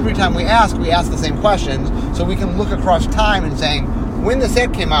that every time we ask the same questions, so we can look across time and saying, when the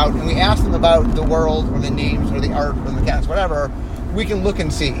set came out and we asked them about the world or the names or the art or the mechanics, whatever, we can look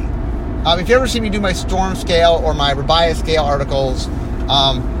and see. If you ever see me do my Storm Scale or my Rabiah Scale articles,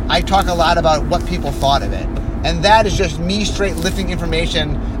 I talk a lot about what people thought of it. And that is just me straight lifting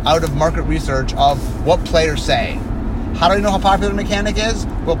information out of market research of what players say. How do I know how popular the mechanic is?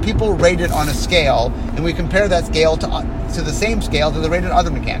 Well, people rate it on a scale, and we compare that scale to the same scale that they rated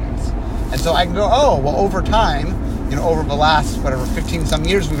other mechanics. And so I can go, over time, over the last, 15 some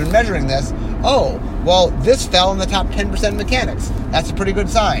years we've been measuring this, this fell in the top 10% mechanics. That's a pretty good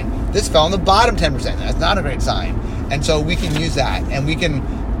sign. This fell in the bottom 10%. That's not a great sign. And so we can use that, and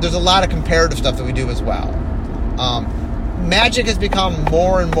there's a lot of comparative stuff that we do as well. Magic has become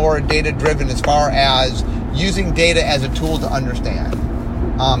more and more data-driven as far as using data as a tool to understand.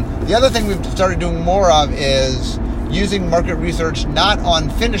 The other thing we've started doing more of is using market research not on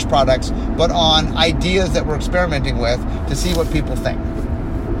finished products, but on ideas that we're experimenting with to see what people think.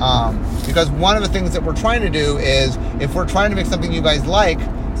 Because one of the things that we're trying to do is, if we're trying to make something you guys like,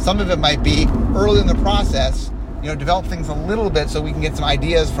 some of it might be early in the process, develop things a little bit so we can get some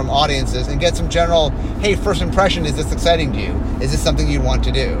ideas from audiences and get some general, hey, first impression, is this exciting to you? Is this something you want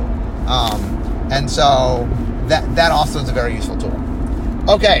to do? And so that also is a very useful tool.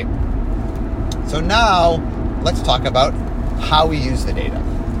 Okay, so now let's talk about how we use the data.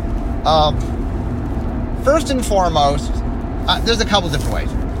 First and foremost, there's a couple different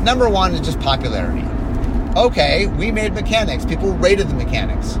ways. Number one is just popularity. Okay, we made mechanics. People rated the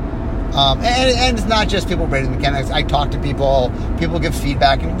mechanics. And it's not just people rating the mechanics. I talk to people give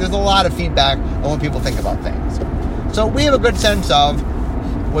feedback, and there's a lot of feedback on what people think about things. So we have a good sense of,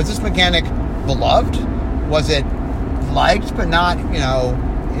 was this mechanic beloved? Was it liked but not,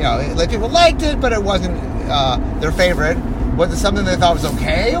 like people liked it, but it wasn't their favorite? Was it something they thought was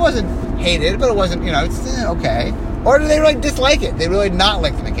okay? It wasn't hated, but it wasn't, it's okay. Or did they really dislike it? They really did not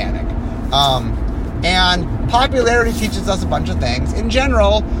like the mechanic. And popularity teaches us a bunch of things. In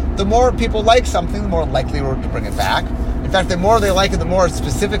general, the more people like something, the more likely we're to bring it back. In fact, the more they like it, the more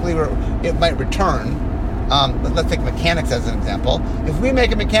specifically it might return. Let's take mechanics as an example. If we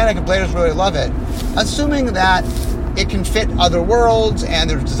make a mechanic and players really love it, assuming that it can fit other worlds and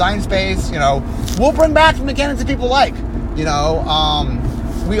there's design space, we'll bring back the mechanics that people like.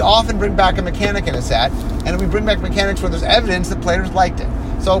 We often bring back a mechanic in a set, and we bring back mechanics where there's evidence that players liked it.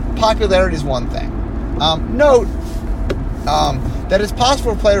 So popularity is one thing. Note that it's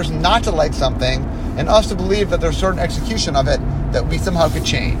possible for players not to like something and us to believe that there's certain execution of it that we somehow could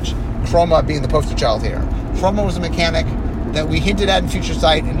change. Chroma being the poster child here. Chroma was a mechanic that we hinted at in Future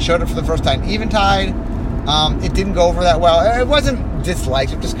Sight and showed it for the first time in Eventide. It didn't go over that well. It wasn't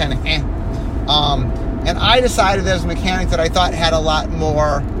disliked, it was just kind of and I decided there was a mechanic that I thought had a lot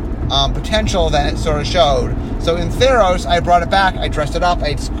more potential than it sort of showed. So in Theros, I brought it back, I dressed it up,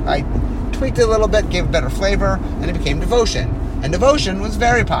 I tweaked it a little bit, gave it better flavor, and it became Devotion. And Devotion was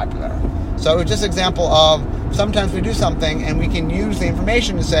very popular. So it's just an example of sometimes we do something and we can use the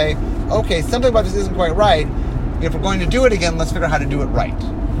information to say, okay, something about this isn't quite right. If we're going to do it again, let's figure out how to do it right.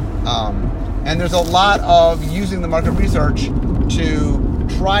 And there's a lot of using the market research to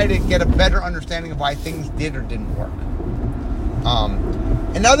try to get a better understanding of why things did or didn't work.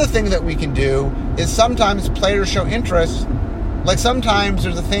 Another thing that we can do is sometimes players show interest. Like sometimes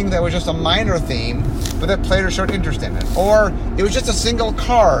there's a thing that was just a minor theme, but that players showed interest in it. Or it was just a single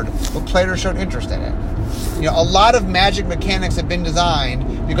card, but players showed interest in it. A lot of Magic mechanics have been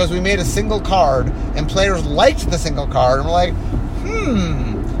designed because we made a single card and players liked the single card and were like,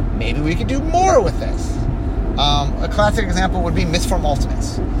 maybe we could do more with this. A classic example would be Mistform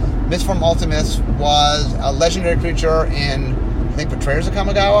Ultimus. Mistform Ultimus was a legendary creature in, I think, Betrayers of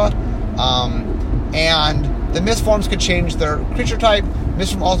Kamigawa. And the Mistforms could change their creature type.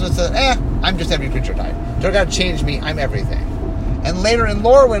 Mistform Ultimus said, I'm just every creature type. Don't gotta change me, I'm everything. And later in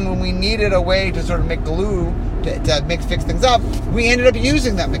Lorwyn, when we needed a way to sort of make glue to fix things up, we ended up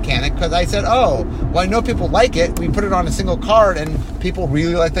using that mechanic because I said, I know people like it. We put it on a single card and people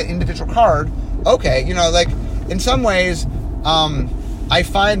really like that individual card. Okay, in some ways, I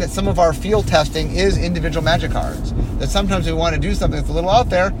find that some of our field testing is individual Magic cards. That sometimes we want to do something that's a little out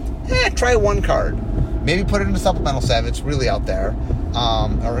there, try one card. Maybe put it in a supplemental set if it's really out there.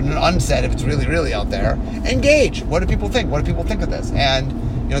 Or in an unset if it's really, really out there. Engage. What do people think? What do people think of this? And,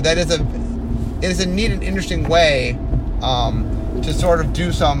 that is a neat and interesting way to sort of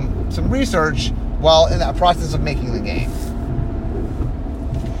do some research while in that process of making the game.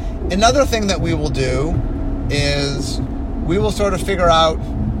 Another thing that we will do is we will sort of figure out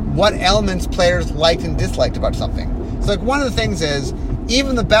what elements players liked and disliked about something. So one of the things is,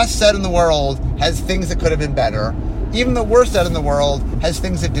 even the best set in the world has things that could have been better. Even the worst set in the world has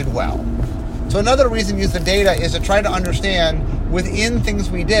things that did well. So another reason to use the data is to try to understand within things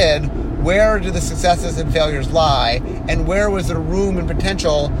we did, where do the successes and failures lie, and where was there room and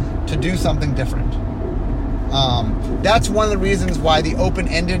potential to do something different. That's one of the reasons why the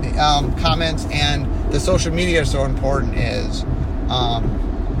open-ended comments and the social media are so important is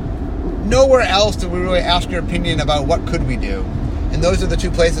nowhere else do we really ask your opinion about what could we do. And those are the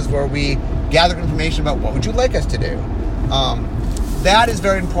two places where we gather information about what would you like us to do. That is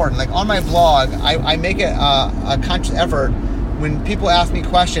very important. On my blog, I make a conscious effort when people ask me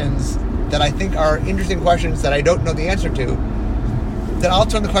questions that I think are interesting questions that I don't know the answer to, that I'll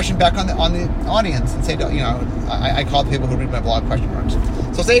turn the question back on the audience and say, I call the people who read my blog question marks.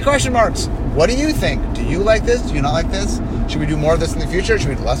 So say question marks. What do you think? Do you like this? Do you not like this? Should we do more of this in the future? Should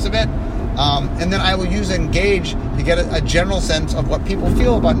we do less of it? And then I will use Engage to get a general sense of what people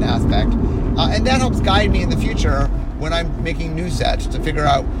feel about an aspect. And that helps guide me in the future when I'm making new sets to figure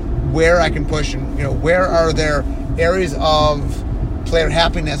out where I can push and, where are there areas of player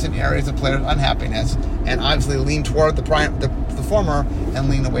happiness and areas of player unhappiness, and obviously lean toward the former and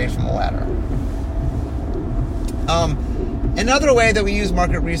lean away from the latter. Another way that we use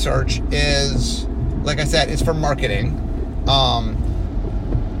market research is, like I said, is for marketing. I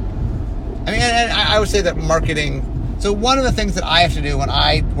would say that marketing. So one of the things that I have to do when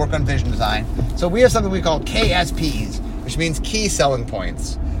I work on vision design, so we have something we call KSPs, which means key selling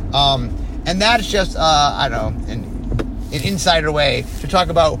points, and that is just an insider way to talk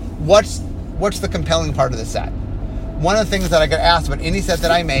about what's the compelling part of the set. One of the things that I get asked about any set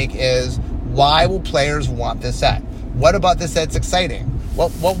that I make is, why will players want this set? What about this set's exciting?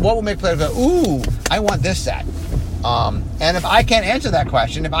 What will make players go, ooh, I want this set? And if I can't answer that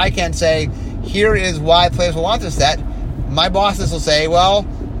question, if I can't say, here is why players will want this set, my bosses will say, well,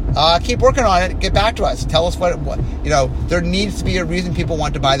 keep working on it, get back to us, tell us what there needs to be a reason people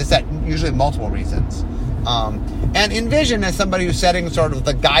want to buy the set, usually multiple reasons. And in Vision, as somebody who's setting sort of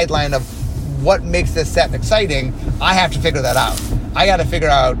the guideline of what makes this set exciting, I have to figure that out. I got to figure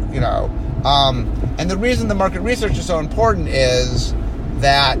out, and the reason the market research is so important is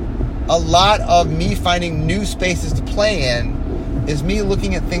that a lot of me finding new spaces to play in is me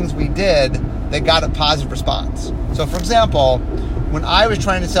looking at things we did that got a positive response. So, for example, when I was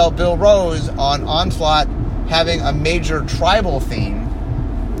trying to sell Bill Rose on Onslaught having a major tribal theme,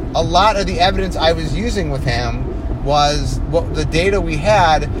 a lot of the evidence I was using with him was what the data we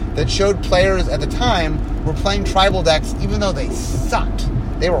had that showed players at the time were playing tribal decks even though they sucked.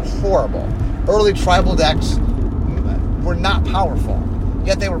 They were horrible. Early tribal decks were not powerful,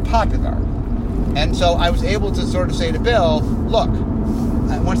 yet they were popular. And so I was able to sort of say to Bill, look,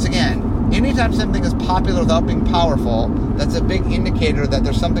 once again, anytime something is popular without being powerful, that's a big indicator that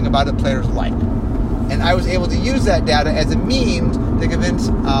there's something about it players like. And I was able to use that data as a means to convince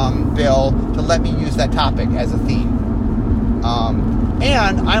Bill to let me use that topic as a theme.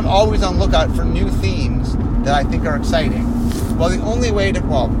 And I'm always on lookout for new themes that I think are exciting. Well,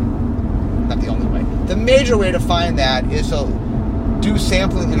 the major way to find that is to do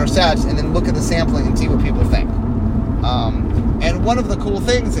sampling in our sets and then look at the sampling and see what people think. And one of the cool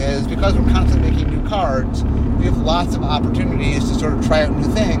things is, because we're constantly making new cards, we have lots of opportunities to sort of try out new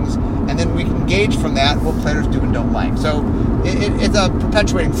things, and then we can gauge from that what players do and don't like. So it's a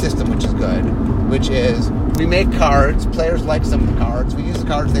perpetuating system, which is good, which is we make cards, players like some of the cards, we use the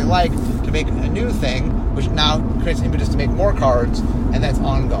cards they like to make a new thing, which now creates impetus to make more cards, and that's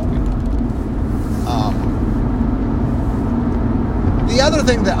ongoing. The other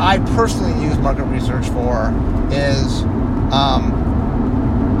thing that I personally use market research for is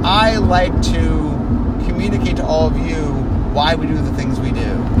I like to communicate to all of you why we do the things we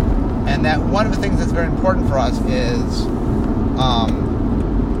do. And that one of the things that's very important for us is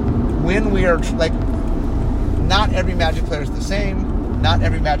when we are, not every Magic player is the same. Not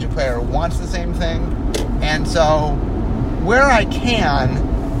every Magic player wants the same thing. And so where I can,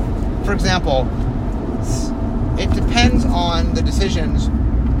 for example, it depends on the decisions,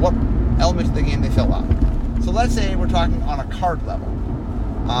 what elements of the game they fill up. So let's say we're talking on a card level.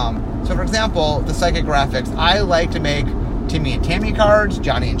 So for example, the Psychic Graphics, I like to make Timmy and Tammy cards,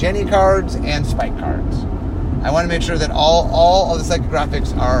 Johnny and Jenny cards, and Spike cards. I want to make sure that all of the Psychic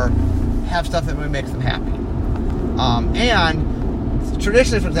Graphics have stuff that makes them happy. And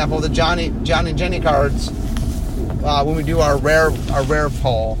traditionally, for example, the Johnny and Jenny cards, when we do our rare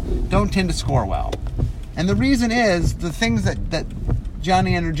poll, don't tend to score well. And the reason is, the things that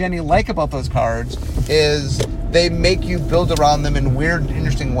Johnny and Jenny like about those cards is they make you build around them in weird,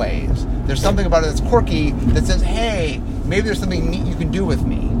 interesting ways. There's something about it that's quirky that says, hey, maybe there's something neat you can do with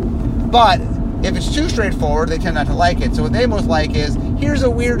me. But if it's too straightforward, they tend not to like it. So what they most like is, here's a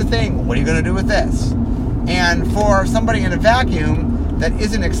weird thing. What are you going to do with this? And for somebody in a vacuum that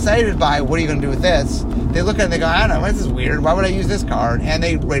isn't excited by what are you going to do with this, they look at it and they go, I don't know, this is weird. Why would I use this card? And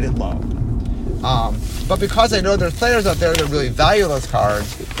they rate it low. But because I know there's players out there that really value those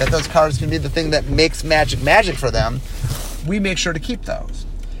cards, that those cards can be the thing that makes magic for them, we make sure to keep those.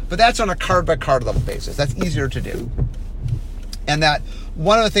 But that's on a card-by-card level basis. That's easier to do. And that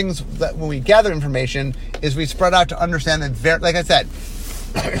one of the things that when we gather information is we spread out to understand that, like I said,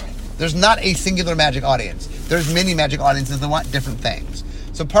 there's not a singular Magic audience. There's many Magic audiences that want different things.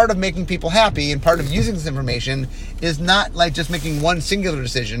 So part of making people happy and part of using this information is not like just making one singular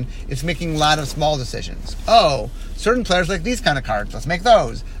decision. It's making a lot of small decisions. Oh, certain players like these kind of cards. Let's make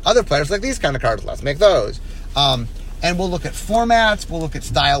those. Other players like these kind of cards. Let's make those. And we'll look at formats, we'll look at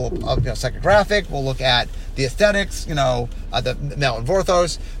style of psychographic, we'll look at the aesthetics, the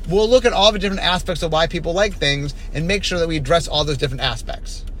Metamorphos. We'll look at all the different aspects of why people like things and make sure that we address all those different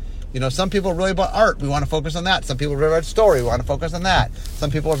aspects. Some people are really about art. We want to focus on that. Some people are very about story. We want to focus on that.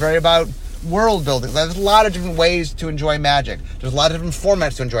 Some people are very about world building. There's a lot of different ways to enjoy Magic. There's a lot of different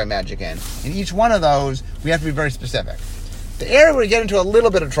formats to enjoy Magic in. In each one of those, we have to be very specific. The area where we get into a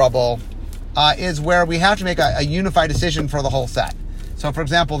little bit of trouble is where we have to make a unified decision for the whole set. So, for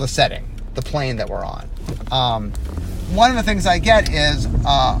example, the setting, the plane that we're on. One of the things I get is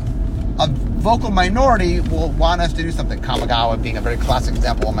a vocal minority will want us to do something. Kamigawa being a very classic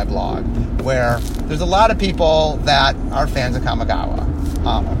example on my blog, where there's a lot of people that are fans of Kamigawa.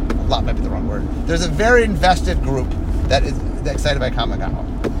 A lot might be the wrong word. There's a very invested group that is excited by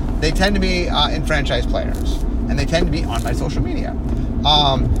Kamigawa. They tend to be enfranchised players, and they tend to be on my social media.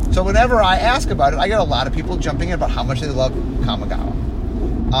 So whenever I ask about it, I get a lot of people jumping in about how much they love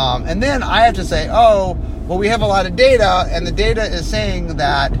Kamigawa. And then I have to say, we have a lot of data, and the data is saying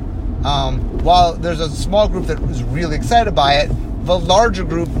that while there's a small group that is really excited by it, the larger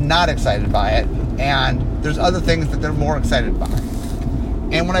group not excited by it, and there's other things that they're more excited by.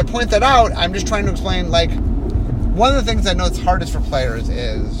 And when I point that out, I'm just trying to explain, one of the things I know it's hardest for players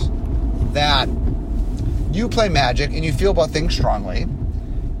is that you play Magic and you feel about things strongly,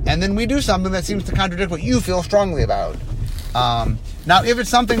 and then we do something that seems to contradict what you feel strongly about. Now, if it's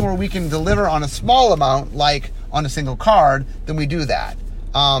something where we can deliver on a small amount, like on a single card, then we do that.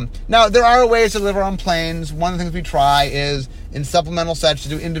 Now, there are ways to deliver on planes. One of the things we try is in supplemental sets to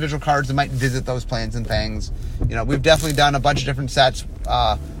do individual cards that might visit those planes and things. We've definitely done a bunch of different sets,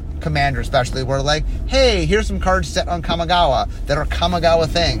 Commander especially, where hey, here's some cards set on Kamigawa that are Kamigawa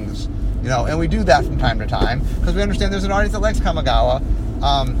things. And we do that from time to time because we understand there's an audience that likes Kamigawa.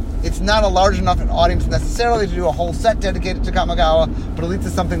 It's not a large enough audience necessarily to do a whole set dedicated to Kamigawa, but at least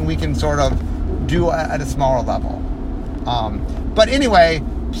it's something we can sort of do at a smaller level. But anyway,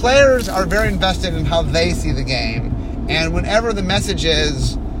 players are very invested in how they see the game, and whenever the message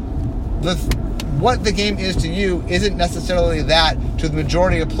is what the game is to you isn't necessarily that to the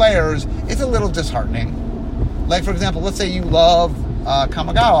majority of players, it's a little disheartening. Like, for example, let's say you love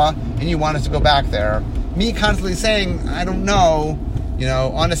Kamigawa and you want us to go back there. Me constantly saying, I don't know,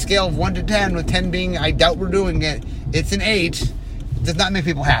 on a scale of 1 to 10, with 10 being I doubt we're doing it, it's an 8, does not make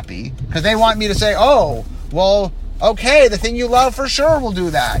people happy. Because they want me to say, okay, the thing you love for sure will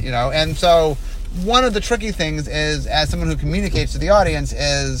do that, And so one of the tricky things is, as someone who communicates to the audience,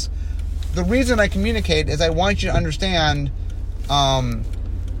 is the reason I communicate is I want you to understand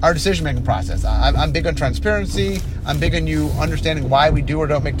our decision-making process. I'm big on transparency. I'm big on you understanding why we do or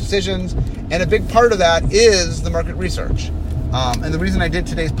don't make decisions. And a big part of that is the market research. And the reason I did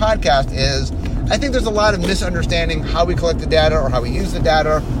today's podcast is I think there's a lot of misunderstanding how we collect the data or how we use the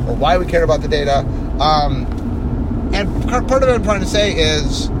data or why we care about the data. And part of what I'm trying to say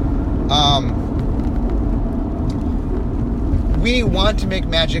is we want to make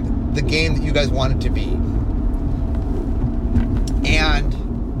Magic the game that you guys want it to be. And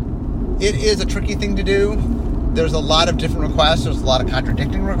it is a tricky thing to do. There's a lot of different requests. There's a lot of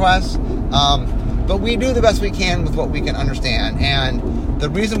contradicting requests. But we do the best we can with what we can understand. And the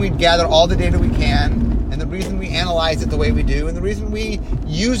reason we gather all the data we can, and the reason we analyze it the way we do, and the reason we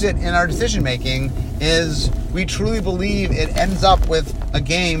use it in our decision making is we truly believe it ends up with a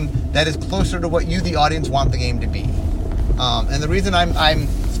game that is closer to what you, the audience, want the game to be. And the reason I'm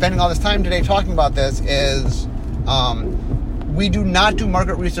spending all this time today talking about this is we do not do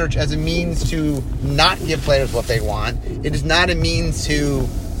market research as a means to not give players what they want. It is not a means to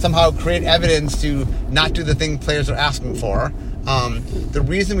somehow create evidence to not do the thing players are asking for. The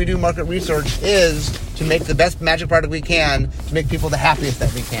reason we do market research is to make the best Magic product we can, to make people the happiest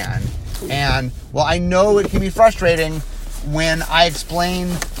that we can. And while I know it can be frustrating when I explain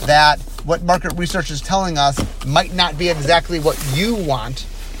that what market research is telling us might not be exactly what you want,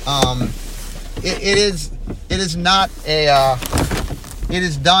 it is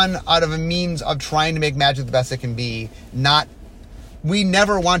done out of a means of trying to make Magic the best it can be. We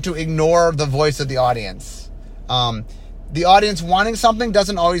never want to ignore the voice of the audience. The audience wanting something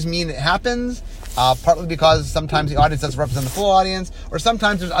doesn't always mean it happens, partly because sometimes the audience doesn't represent the full audience, or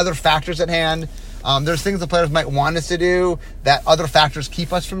sometimes there's other factors at hand. There's things the players might want us to do that other factors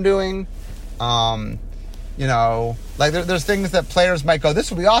keep us from doing. There's things that players might go, this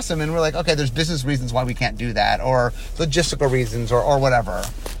will be awesome, and we're like, okay, there's business reasons why we can't do that, or logistical reasons, or whatever.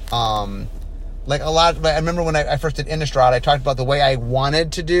 Like I remember when I first did Innistrad, I talked about the way I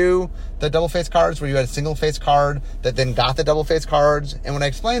wanted to do the double face cards, where you had a single face card that then got the double face cards. And when I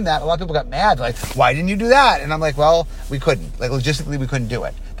explained that, a lot of people got mad, like, why didn't you do that? And I'm like, well, we couldn't. Like, logistically, we couldn't do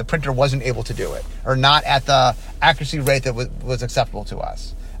it. The printer wasn't able to do it, or not at the accuracy rate that was acceptable to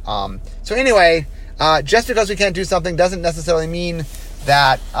us. So anyway, just because we can't do something doesn't necessarily mean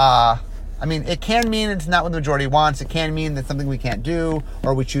that, it can mean it's not what the majority wants. It can mean that something we can't do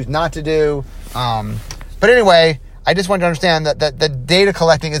or we choose not to do. But anyway, I just want to understand that the data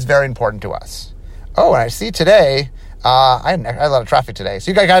collecting is very important to us. Oh, and I see today, I had a lot of traffic today.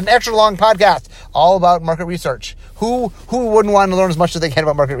 So you guys got an extra long podcast all about market research. Who wouldn't want to learn as much as they can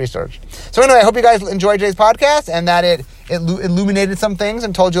about market research? So anyway, I hope you guys enjoyed today's podcast and that it illuminated some things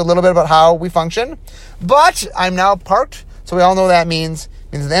and told you a little bit about how we function. But I'm now parked, so we all know what that means.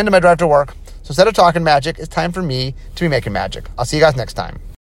 It means it's the end of my drive to work. So instead of talking magic, it's time for me to be making magic. I'll see you guys next time.